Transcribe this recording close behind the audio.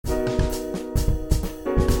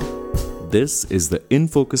This is the In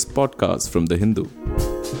Focus podcast from The Hindu.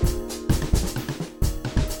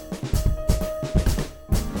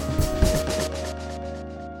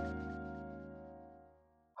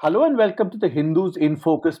 Hello and welcome to the Hindus in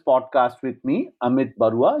Focus podcast with me, Amit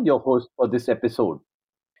Barua, your host for this episode.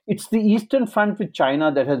 It's the Eastern Front with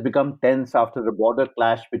China that has become tense after a border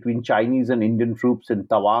clash between Chinese and Indian troops in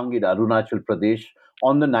Tawang in Arunachal Pradesh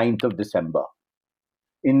on the 9th of December.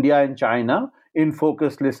 India and China, in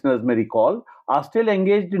focus listeners may recall, are still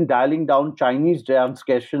engaged in dialing down Chinese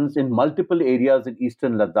transgressions in multiple areas in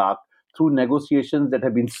eastern Ladakh through negotiations that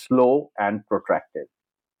have been slow and protracted.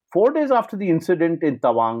 4 days after the incident in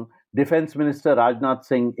Tawang, Defense Minister Rajnath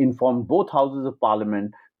Singh informed both houses of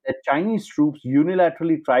parliament that Chinese troops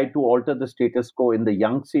unilaterally tried to alter the status quo in the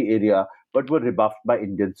Yangtze area but were rebuffed by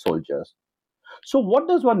Indian soldiers. So, what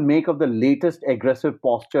does one make of the latest aggressive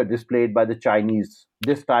posture displayed by the Chinese,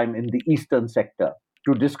 this time in the eastern sector?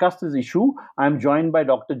 To discuss this issue, I am joined by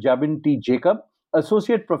Dr. Jabin T. Jacob,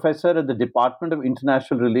 Associate Professor at the Department of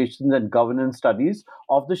International Relations and Governance Studies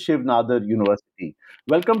of the Shiv Nadar University.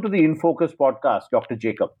 Welcome to the InFocus podcast, Dr.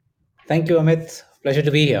 Jacob. Thank you, Amit. Pleasure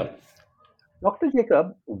to be here. Dr.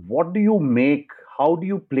 Jacob, what do you make? How do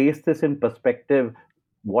you place this in perspective?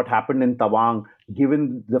 What happened in Tawang,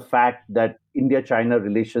 given the fact that India China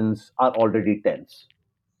relations are already tense?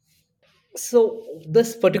 So,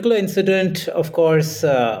 this particular incident, of course,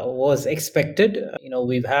 was expected.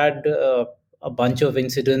 We've had a bunch of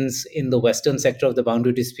incidents in the western sector of the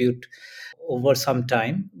boundary dispute over some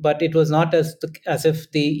time, but it was not as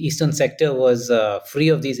if the eastern sector was free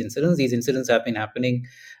of these incidents. These incidents have been happening.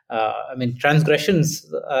 Transgressions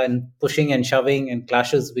and pushing and shoving and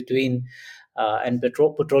clashes between and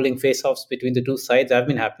patrolling face-offs between the two sides have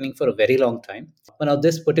been happening for a very long time. Now,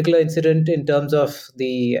 this particular incident, in terms of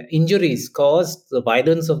the injuries caused, the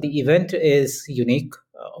violence of the event is unique,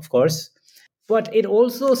 of course. But it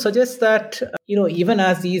also suggests that, even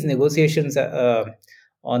as these negotiations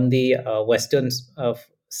on the Western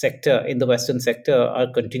sector, in the Western sector,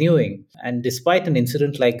 are continuing, and despite an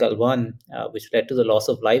incident like Galwan, which led to the loss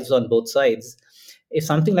of lives on both sides, if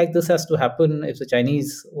something like this has to happen, if the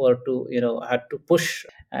Chinese were to, had to push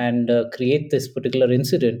and create this particular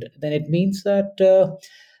incident, then it means that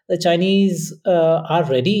the Chinese are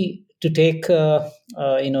ready to take,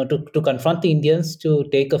 to confront the Indians, to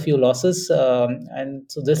take a few losses, and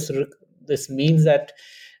so this means that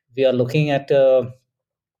we are looking at a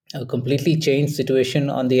completely changed situation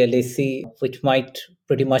on the LAC, which might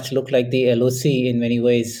pretty much look like the LOC in many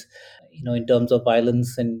ways, in terms of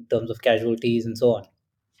violence, in terms of casualties, and so on.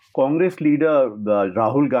 Congress leader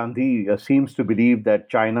Rahul Gandhi seems to believe that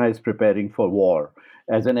China is preparing for war.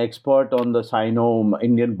 As an expert on the Sino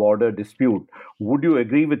Indian border dispute, would you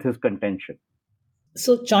agree with his contention?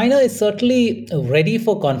 So China is certainly ready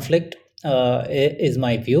for conflict, is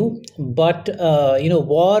my view. But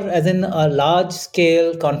war, as in a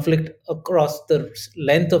large-scale conflict across the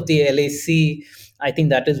length of the LAC, I think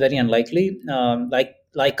that is very unlikely.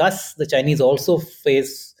 Like us, the Chinese also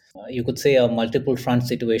face, you could say, a multiple front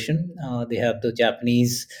situation. They have the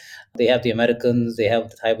Japanese, they have the Americans, they have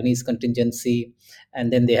the Taiwanese contingency,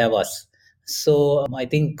 and then they have us. So I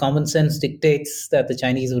think common sense dictates that the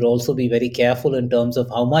Chinese would also be very careful in terms of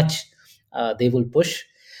how much they will push.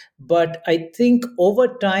 But I think over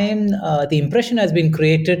time, the impression has been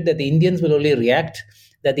created that the Indians will only react,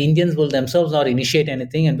 that the Indians will themselves not initiate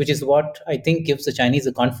anything, and which is what I think gives the Chinese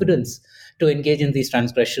the confidence to engage in these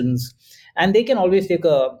transgressions. And they can always take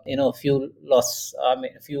a few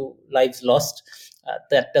lives lost.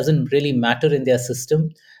 That doesn't really matter in their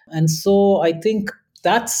system. And so I think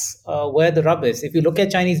that's where the rub is. If you look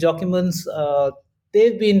at Chinese documents,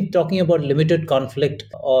 they've been talking about limited conflict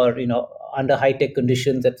or under high tech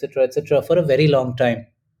conditions, etc., for a very long time.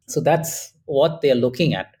 So that's what they're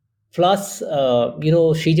looking at. Plus, Xi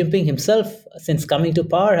Jinping himself, since coming to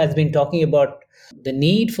power, has been talking about the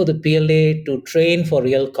need for the PLA to train for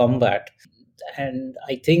real combat. And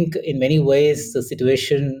I think in many ways the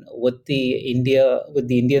situation with the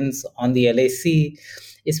Indians on the LAC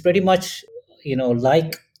is pretty much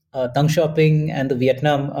like Deng Xiaoping and the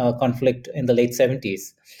Vietnam conflict in the late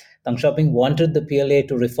 70s. Deng Xiaoping wanted the PLA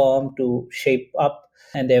to reform, to shape up,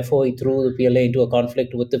 and therefore he threw the PLA into a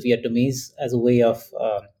conflict with the Vietnamese as a way of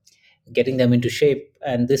getting them into shape.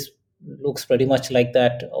 And this looks pretty much like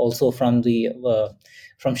that also from Xi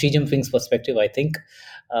Jinping's perspective. I think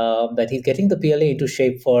that he's getting the PLA into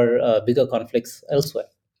shape for bigger conflicts elsewhere.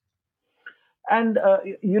 And,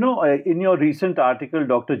 in your recent article,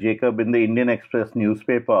 Dr. Jacob, in the Indian Express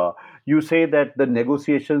newspaper, you say that the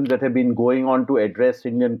negotiations that have been going on to address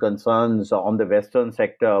Indian concerns on the Western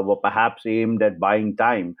sector were perhaps aimed at buying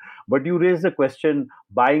time. But you raise the question,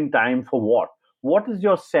 buying time for what? What is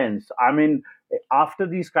your sense? I mean, after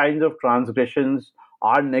these kinds of transgressions,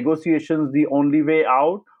 are negotiations the only way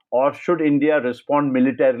out, or should India respond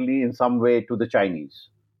militarily in some way to the Chinese?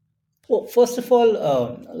 Well, first of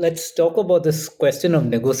all, let's talk about this question of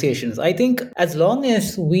negotiations. I think as long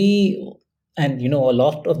as we and a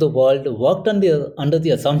lot of the world worked under the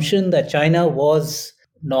assumption that China was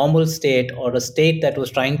normal state or a state that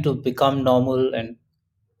was trying to become normal and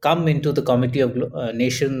come into the Committee of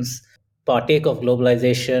Nations, partake of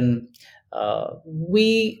globalization,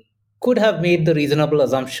 we could have made the reasonable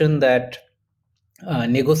assumption that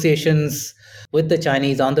negotiations with the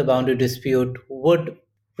Chinese on the boundary dispute would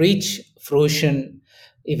reach fruition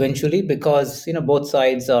eventually, because both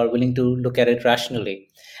sides are willing to look at it rationally.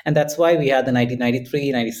 And that's why we had the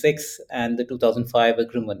 1993, 96, and the 2005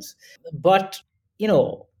 agreements. But you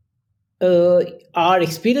know uh, our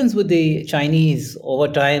experience with the Chinese over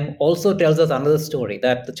time also tells us another story,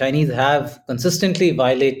 that the Chinese have consistently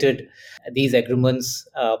violated these agreements.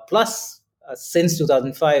 Plus, since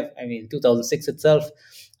 2005, I mean 2006 itself,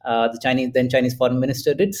 the Chinese foreign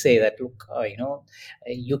minister did say that, look,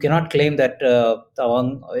 you cannot claim that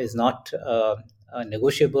Tawang is not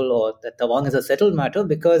negotiable, or that Tawang is a settled matter,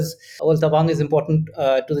 because well, Tawang is important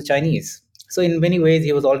to the Chinese. So in many ways,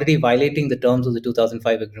 he was already violating the terms of the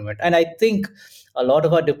 2005 agreement. And I think a lot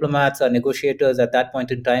of our diplomats, our negotiators at that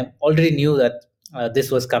point in time already knew that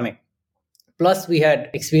this was coming. Plus, we had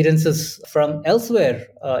experiences from elsewhere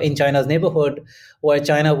in China's neighborhood, where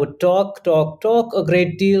China would talk a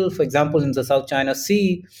great deal. For example, in the South China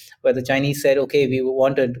Sea, where the Chinese said, okay, we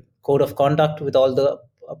wanted code of conduct with all the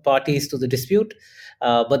parties to the dispute.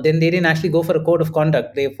 But then they didn't actually go for a code of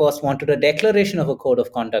conduct. They first wanted a declaration of a code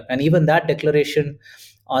of conduct. And even that declaration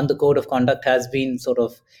on the code of conduct has been sort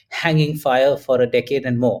of hanging fire for a decade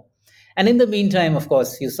and more. And in the meantime, of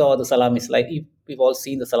course, you saw the salami slice. We've all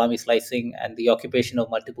seen the salami slicing and the occupation of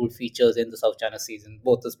multiple features in the South China Sea,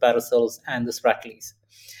 both the Spratleys and the Spratlys.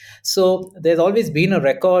 So there's always been a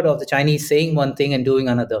record of the Chinese saying one thing and doing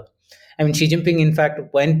another. I mean, Xi Jinping, in fact,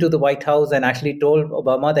 went to the White House and actually told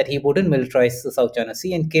Obama that he wouldn't militarize the South China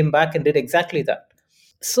Sea, and came back and did exactly that.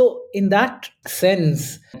 So, in that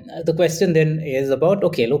sense, the question then is about,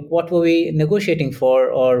 okay, look, what were we negotiating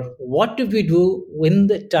for, or what did we do in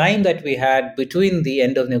the time that we had between the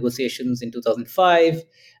end of negotiations in 2005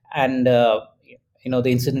 and the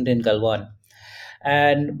incident in Galwan?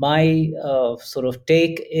 And my sort of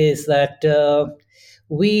take is that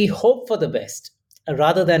we hope for the best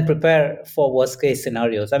rather than prepare for worst case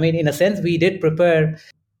scenarios. I mean, in a sense, we did prepare,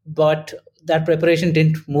 but that preparation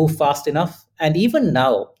didn't move fast enough. And even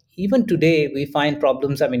now, even today, we find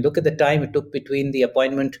problems. I mean, look at the time it took between the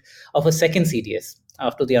appointment of a second CDS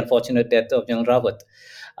after the unfortunate death of General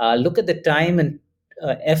Rawat. Look at the time and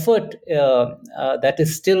effort that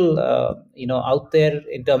is still out there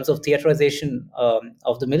in terms of theaterization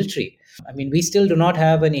of the military. I mean, we still do not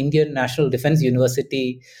have an Indian National Defense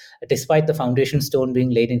University, despite the foundation stone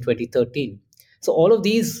being laid in 2013. So all of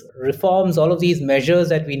these reforms, all of these measures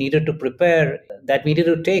that we needed to prepare, that we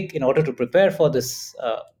needed to take in order to prepare for these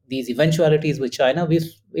eventualities with China,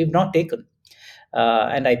 we've not taken.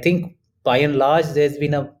 And I think by and large, there's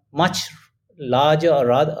been a much larger, or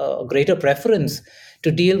rather a greater preference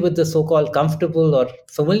to deal with the so-called comfortable or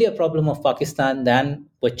familiar problem of Pakistan than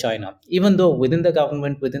with China. Even though within the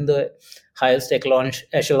government, within the highest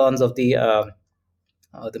echelons of the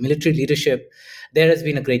military leadership, there has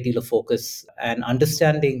been a great deal of focus and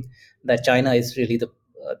understanding that China is really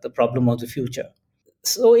the problem of the future.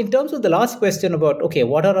 So, in terms of the last question about, okay,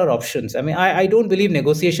 what are our options? I mean, I don't believe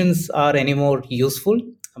negotiations are anymore useful,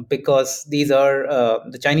 because these are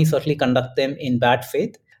the Chinese certainly conduct them in bad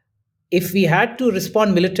faith. If we had to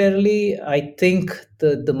respond militarily, I think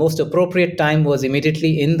the most appropriate time was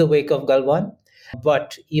immediately in the wake of Galwan.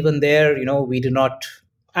 But even there, we do not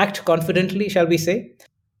act confidently, shall we say.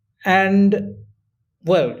 And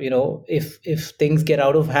well, if things get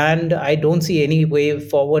out of hand, I don't see any way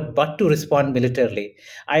forward but to respond militarily.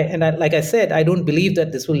 Like I said, I don't believe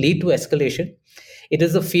that this will lead to escalation. It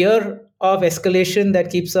is the fear of escalation that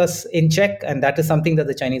keeps us in check, and that is something that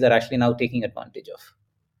the Chinese are actually now taking advantage of.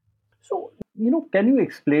 So, can you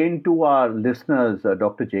explain to our listeners,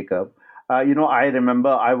 Dr. Jacob? I remember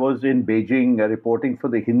I was in Beijing reporting for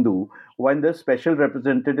the Hindu when the special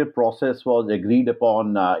representative process was agreed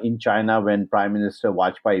upon in China when Prime Minister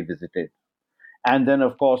Vajpayee visited. And then,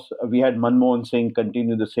 of course, we had Manmohan Singh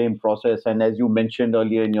continue the same process. And as you mentioned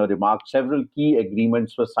earlier in your remarks, several key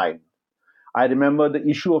agreements were signed. I remember the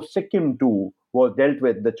issue of Sikkim too was dealt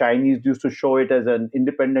with. The Chinese used to show it as an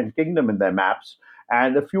independent kingdom in their maps.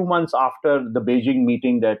 And a few months after the Beijing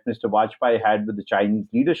meeting that Mr. Vajpayee had with the Chinese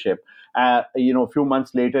leadership, a few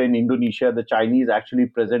months later in Indonesia, the Chinese actually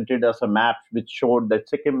presented us a map which showed that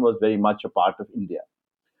Sikkim was very much a part of India.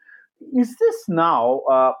 Is this now,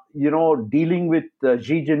 dealing with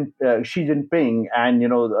Xi Jinping and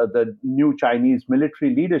the new Chinese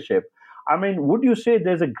military leadership? I mean, would you say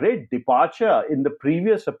there's a great departure in the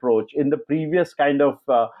previous approach, in the previous kind of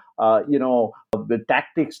the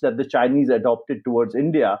tactics that the Chinese adopted towards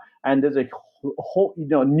India, and there's a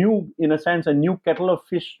new, in a sense, a new kettle of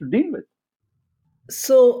fish to deal with?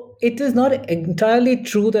 So it is not entirely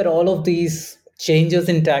true that all of these changes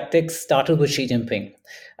in tactics started with Xi Jinping.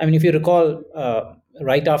 I mean, if you recall,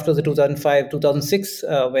 right after the 2005, 2006,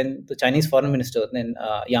 when the Chinese foreign minister, then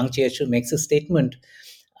Yang Jiechi, makes a statement,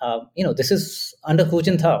 this is under Hu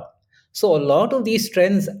Jintao. So a lot of these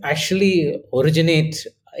trends actually originate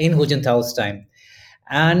in Hu Jintao's time.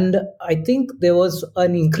 And I think there was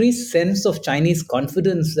an increased sense of Chinese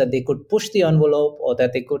confidence that they could push the envelope, or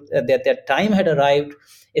that they could that their time had arrived,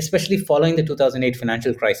 especially following the 2008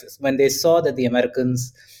 financial crisis, when they saw that the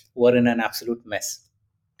Americans were in an absolute mess.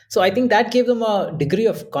 So I think that gave them a degree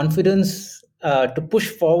of confidence to push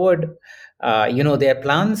forward, their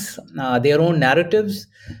plans, their own narratives,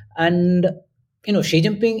 and Xi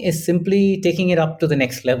Jinping is simply taking it up to the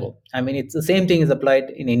next level. I mean, it's the same thing is applied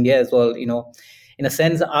in India as well. In a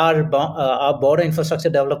sense, our border infrastructure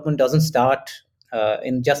development doesn't start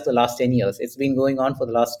in just the last 10 years. It's been going on for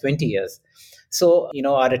the last 20 years. So,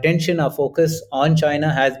 our attention, our focus on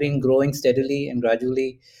China has been growing steadily and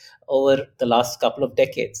gradually over the last couple of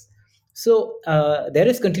decades. So, there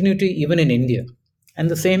is continuity even in India. And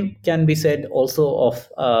the same can be said also of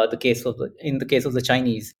in the case of the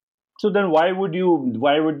Chinese. So then, why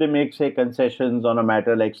would they make, say, concessions on a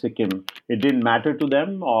matter like Sikkim? It didn't matter to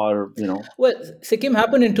them, or. Well, Sikkim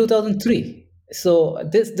happened in 2003. So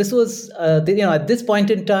this was at this point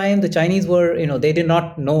in time, the Chinese were, they did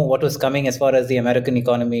not know what was coming as far as the American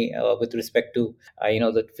economy with respect to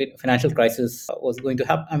the financial crisis was going to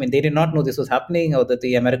happen. I mean, they did not know this was happening, or that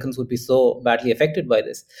the Americans would be so badly affected by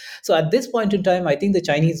this. So at this point in time, I think the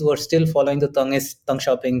Chinese were still following the Deng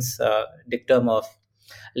Xiaoping's dictum of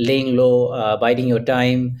laying low, biding your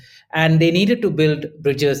time, and they needed to build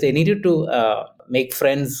bridges. They needed to make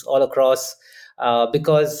friends all across,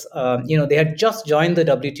 because they had just joined the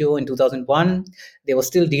WTO in 2001. They were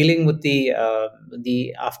still dealing with the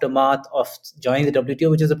aftermath of joining the WTO,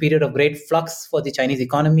 which is a period of great flux for the Chinese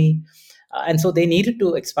economy. And so they needed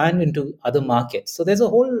to expand into other markets. So there's a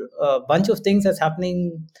whole bunch of things that's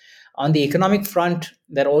happening on the economic front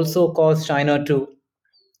that also caused China to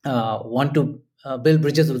want to build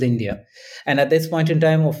bridges with India. And at this point in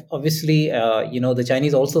time, obviously, the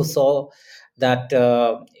Chinese also saw that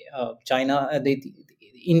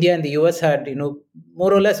India and the US had,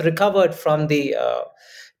 more or less recovered from the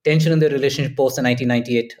tension in their relationship post the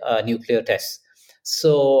 1998 nuclear tests.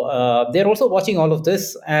 So they're also watching all of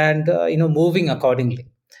this and, moving accordingly.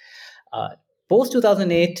 Post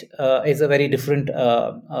 2008 is a very different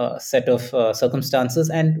set of circumstances.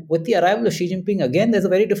 And with the arrival of Xi Jinping, again, there's a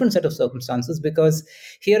very different set of circumstances, because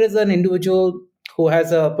here is an individual who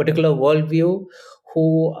has a particular worldview,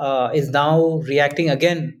 who is now reacting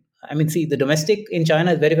again. I mean, see, the domestic in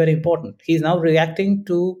China is very, very important. He's now reacting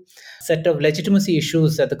to a set of legitimacy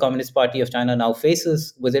issues that the Communist Party of China now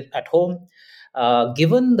faces with it at home.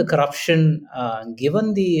 Given the corruption,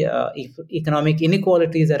 given the economic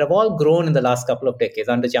inequalities that have all grown in the last couple of decades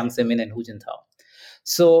under Jiang Zemin and Hu Jintao.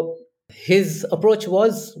 So his approach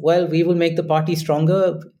was, well, we will make the party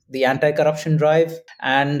stronger, the anti-corruption drive,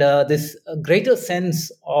 and this greater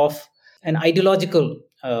sense of an ideological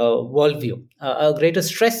worldview, a greater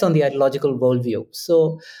stress on the ideological worldview.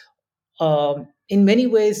 So in many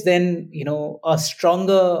ways, then, a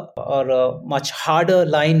stronger or a much harder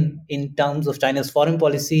line in terms of China's foreign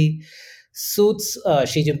policy suits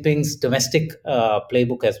Xi Jinping's domestic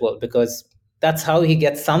playbook as well, because that's how he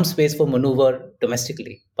gets some space for maneuver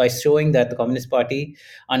domestically, by showing that the Communist Party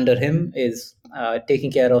under him is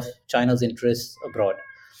taking care of China's interests abroad.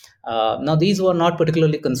 Now, these were not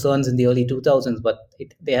particularly concerns in the early 2000s, but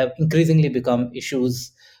they have increasingly become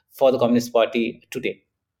issues for the Communist Party today.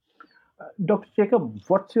 Dr. Jacob,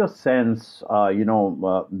 what's your sense?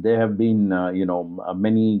 There have been,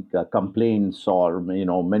 many complaints, or,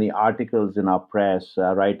 many articles in our press,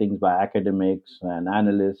 writings by academics and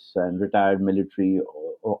analysts and retired military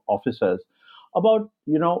officers, about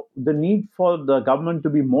the need for the government to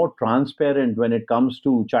be more transparent when it comes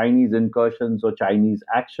to Chinese incursions or Chinese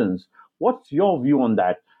actions. What's your view on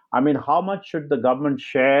that? I mean, how much should the government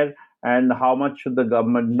share and how much should the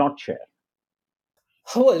government not share?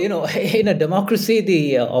 Well, in a democracy,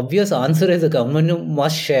 the obvious answer is the government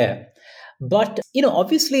must share. But,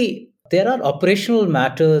 obviously, there are operational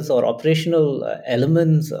matters or operational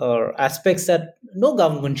elements or aspects that no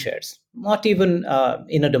government shares, not even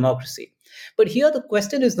in a democracy. But here the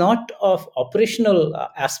question is not of operational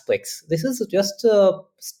aspects. This is just a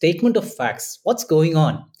statement of facts. What's going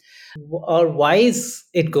on? Or why is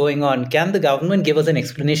it going on? Can the government give us an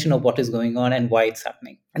explanation of what is going on and why it's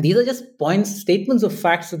happening? And these are just points, statements of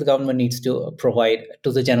facts that the government needs to provide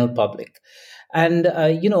to the general public. And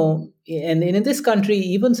and in this country,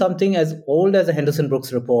 even something as old as the Henderson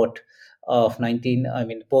Brooks report of post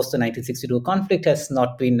the 1962 conflict has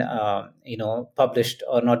not been published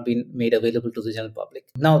or not been made available to the general public.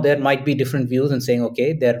 Now there might be different views in saying,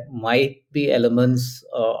 okay, there might be elements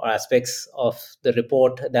or aspects of the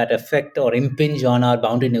report that affect or impinge on our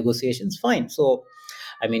boundary negotiations. Fine. So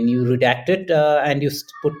you redact it and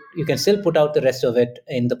you can still put out the rest of it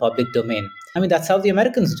in the public domain. That's how the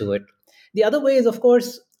Americans do it. The other way is, of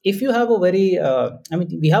course, if you have a very,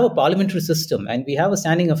 we have a parliamentary system and we have a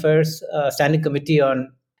standing committee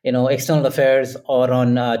on, external affairs or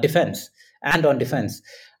on defense and on defense.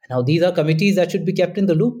 Now, these are committees that should be kept in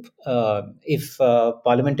the loop. If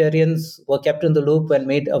parliamentarians were kept in the loop and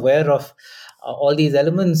made aware of all these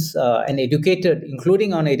elements and educated,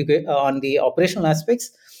 including on the operational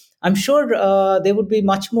aspects, I'm sure there would be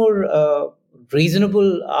much more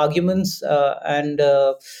reasonable arguments and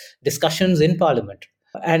discussions in Parliament.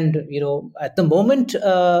 And at the moment,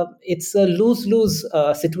 it's a lose-lose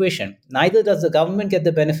situation. Neither does the government get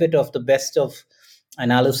the benefit of the best of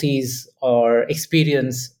analyses or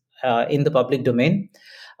experience in the public domain,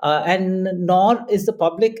 and nor is the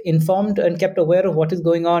public informed and kept aware of what is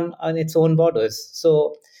going on its own borders.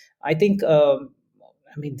 So I think,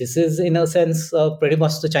 this is in a sense pretty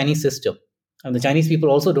much the Chinese system. And the Chinese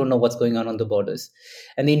people also don't know what's going on the borders.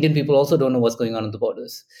 And the Indian people also don't know what's going on the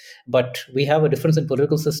borders. But we have a difference in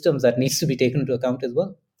political systems that needs to be taken into account as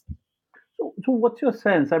well. So what's your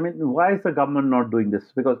sense? I mean, why is the government not doing this?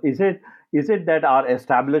 Because is it that our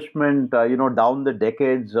establishment, down the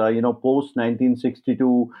decades, post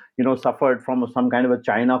 1962, suffered from some kind of a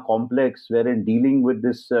China complex, wherein dealing with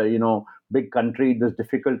this, big country, this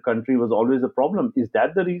difficult country, was always a problem? Is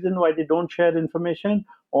that the reason why they don't share information,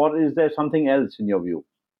 or is there something else in your view?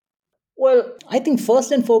 Well, I think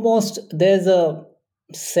first and foremost, there's a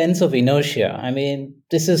sense of inertia.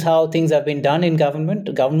 This is how things have been done in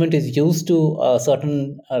government. Government is used to a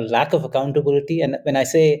certain lack of accountability. And when I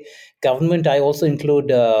say government, I also include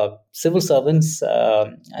civil servants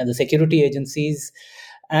and the security agencies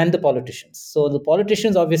and the politicians. So the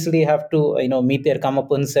politicians obviously have to, meet their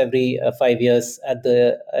comeuppance every 5 years at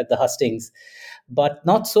the hustings, but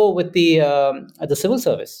not so with the civil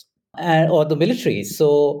service or the military.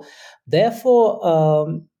 So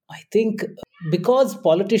therefore, I think because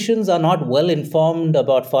politicians are not well informed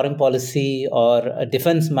about foreign policy or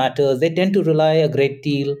defense matters, they tend to rely a great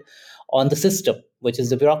deal on the system, which is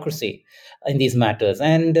the bureaucracy in these matters.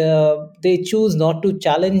 And they choose not to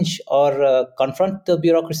challenge or confront the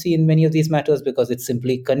bureaucracy in many of these matters because it's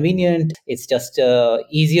simply convenient. It's just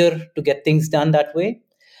easier to get things done that way.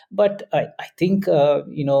 But I think,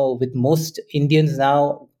 with most Indians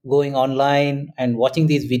now going online and watching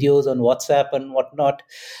these videos on WhatsApp and whatnot,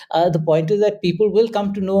 the point is that people will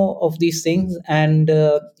come to know of these things. And,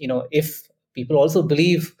 if people also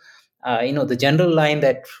believe, the general line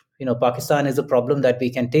that, Pakistan is a problem that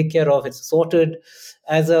we can take care of, it's sorted,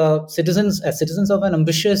 as citizens of an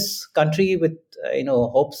ambitious country with,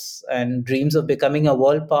 hopes and dreams of becoming a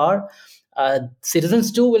world power,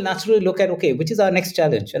 citizens too will naturally look at, okay, which is our next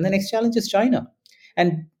challenge? And the next challenge is China.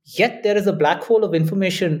 And yet there is a black hole of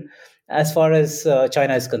information as far as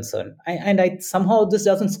China is concerned. And somehow this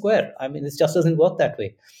doesn't square. This just doesn't work that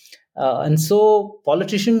way. And so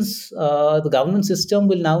politicians, the government system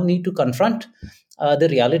will now need to confront the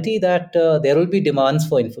reality that there will be demands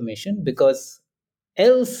for information, because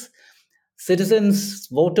else citizens,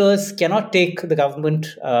 voters cannot take the government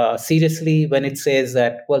seriously when it says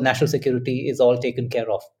that, well, national security is all taken care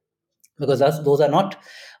of, because those are not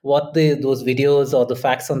what those videos or the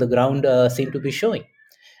facts on the ground seem to be showing.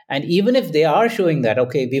 And even if they are showing that,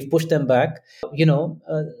 okay, we've pushed them back,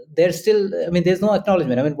 there's still, there's no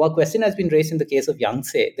acknowledgement. One question has been raised in the case of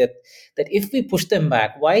Yangtze, that if we push them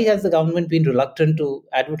back, why has the government been reluctant to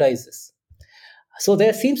advertise this? So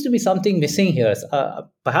there seems to be something missing here.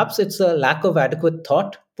 Perhaps it's a lack of adequate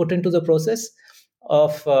thought put into the process.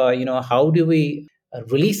 of how do we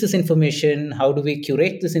release this information, how do we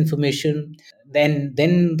curate this information, then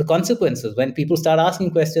the consequences when people start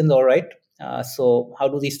asking questions. All right, so how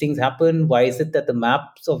do these things happen? Why is it that the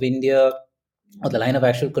maps of India or the line of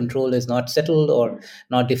actual control is not settled or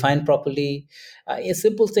not defined properly? A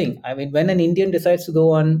simple thing. I mean, when an Indian decides to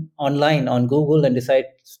go on online on Google and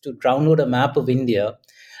decides to download a map of India,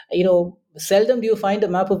 seldom do you find a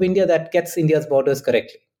map of India that gets India's borders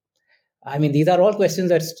correctly. I mean, these are all questions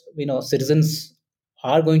that citizens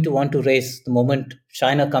are going to want to raise the moment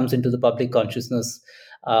China comes into the public consciousness,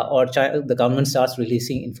 or the government starts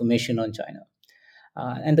releasing information on China.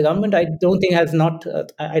 And the government, I don't think has not.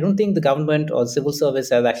 I don't think the government or civil service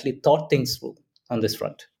has actually thought things through on this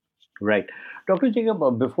front. Right. Dr.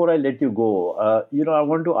 Jacob, before I let you go, I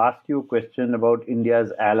want to ask you a question about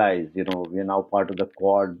India's allies. We are now part of the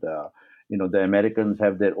Quad. The Americans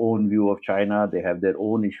have their own view of China. They have their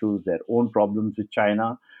own issues, their own problems with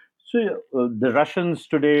China. So the Russians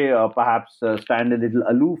today perhaps stand a little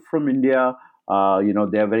aloof from India. They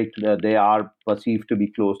are they are perceived to be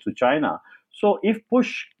close to China. So if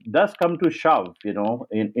push does come to shove,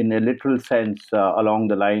 in a literal sense, along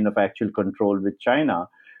the line of actual control with China,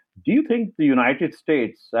 do you think the United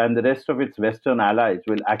States and the rest of its Western allies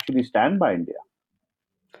will actually stand by India?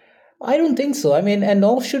 I don't think so. I mean, and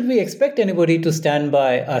nor should we expect anybody to stand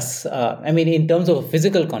by us. I mean, in terms of a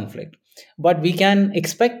physical conflict, but we can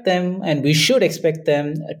expect them, and we should expect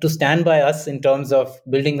them to stand by us in terms of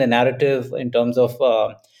building the narrative, in terms of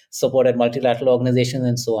support at multilateral organizations,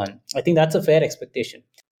 and so on. I think that's a fair expectation.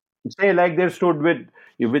 Say like they've stood with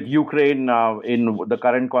Ukraine in the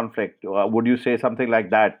current conflict. Would you say something like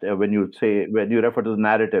that when you refer to the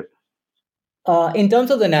narrative? In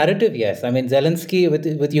terms of the narrative, yes. I mean, Zelensky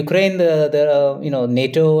with Ukraine, the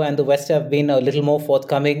NATO and the West have been a little more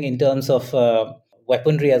forthcoming in terms of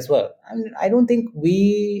weaponry as well. I mean, I don't think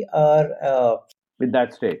we are With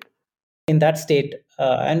that state. in that state,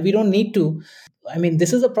 and we don't need to. I mean,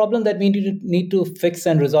 this is a problem that we need to fix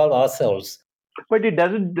and resolve ourselves. But it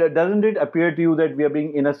doesn't it appear to you that we are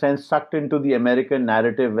being, in a sense, sucked into the American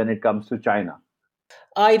narrative when it comes to China?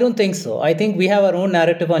 I don't think so. I think we have our own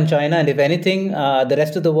narrative on China, and if anything, the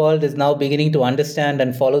rest of the world is now beginning to understand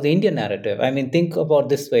and follow the Indian narrative. I mean, think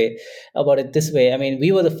about it this way. I mean,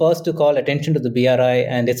 we were the first to call attention to the BRI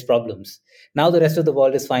and its problems. Now the rest of the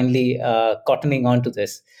world is finally cottoning on to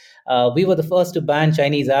this. We were the first to ban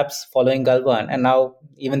Chinese apps following Galwan, and now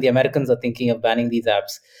even the Americans are thinking of banning these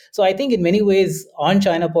apps. So I think in many ways on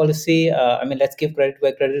China policy, I mean, let's give credit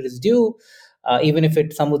where credit is due. Even if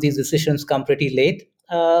some of these decisions come pretty late,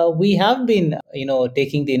 we have been,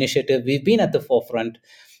 taking the initiative. We've been at the forefront,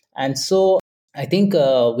 and so I think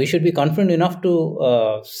we should be confident enough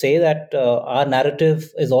to say that our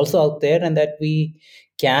narrative is also out there, and that we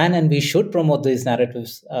can and we should promote these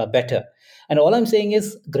narratives better. And all I'm saying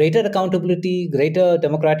is greater accountability, greater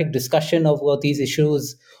democratic discussion of what these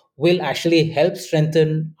issues will actually help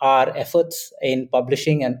strengthen our efforts in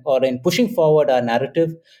publishing and or in pushing forward our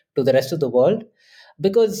narrative to the rest of the world.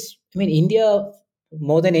 Because I mean, India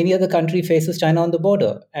more than any other country faces China on the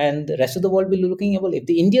border, and the rest of the world will be looking at, well, if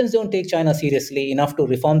the Indians don't take China seriously enough to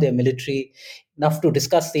reform their military, enough to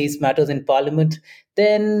discuss these matters in parliament,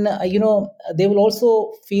 then they will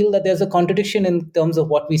also feel that there's a contradiction in terms of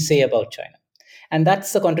what we say about China, and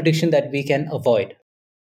that's the contradiction that we can avoid.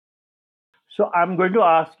 So I'm going to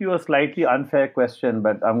ask you a slightly unfair question,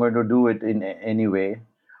 but I'm going to do it in any way.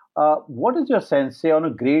 What is your sense, say, on a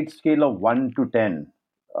grade scale of 1 to 10?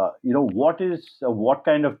 What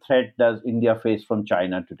kind of threat does India face from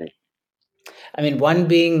China today? I mean, one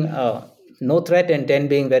being no threat and 10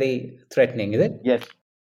 being very threatening, is it? Yes.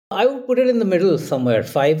 I would put it in the middle somewhere,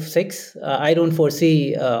 5, 6. I don't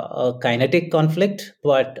foresee a kinetic conflict,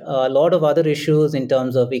 but a lot of other issues in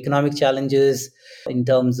terms of economic challenges, in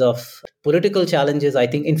terms of political challenges. I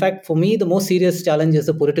think, in fact, for me, the most serious challenge is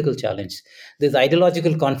the political challenge. There's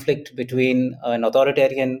ideological conflict between an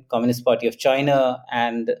authoritarian Communist Party of China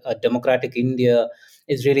and a democratic India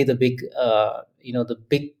is really the big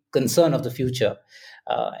concern of the future.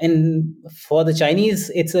 And for the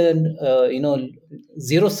Chinese, it's a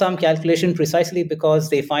zero sum calculation, precisely because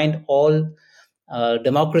they find all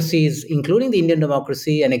democracies, including the Indian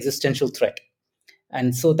democracy, an existential threat.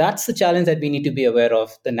 And so that's the challenge that we need to be aware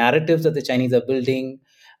of: the narratives that the Chinese are building,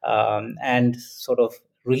 and sort of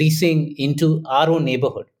releasing into our own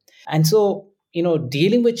neighborhood. And so,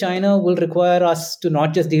 dealing with China will require us to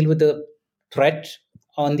not just deal with the threat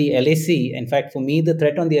on the LAC. In fact, for me, the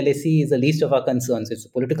threat on the LAC is the least of our concerns. It's a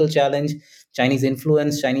political challenge, Chinese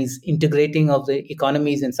influence, Chinese integrating of the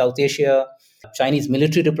economies in South Asia, Chinese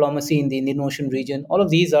military diplomacy in the Indian Ocean region. All of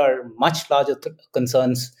these are much larger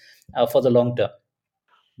concerns for the long term.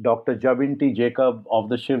 Dr. Javinti Jacob of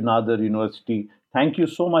the Shiv Nadar University, thank you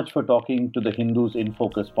so much for talking to the Hindus in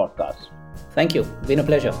Focus podcast. Thank you. Been a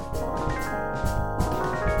pleasure.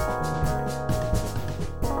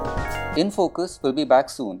 In Focus will be back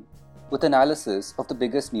soon with analysis of the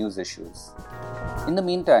biggest news issues. In the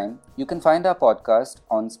meantime, you can find our podcast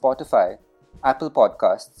on Spotify, Apple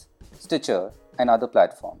Podcasts, Stitcher, and other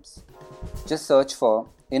platforms. Just search for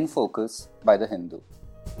In Focus by The Hindu.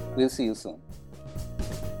 We'll see you soon.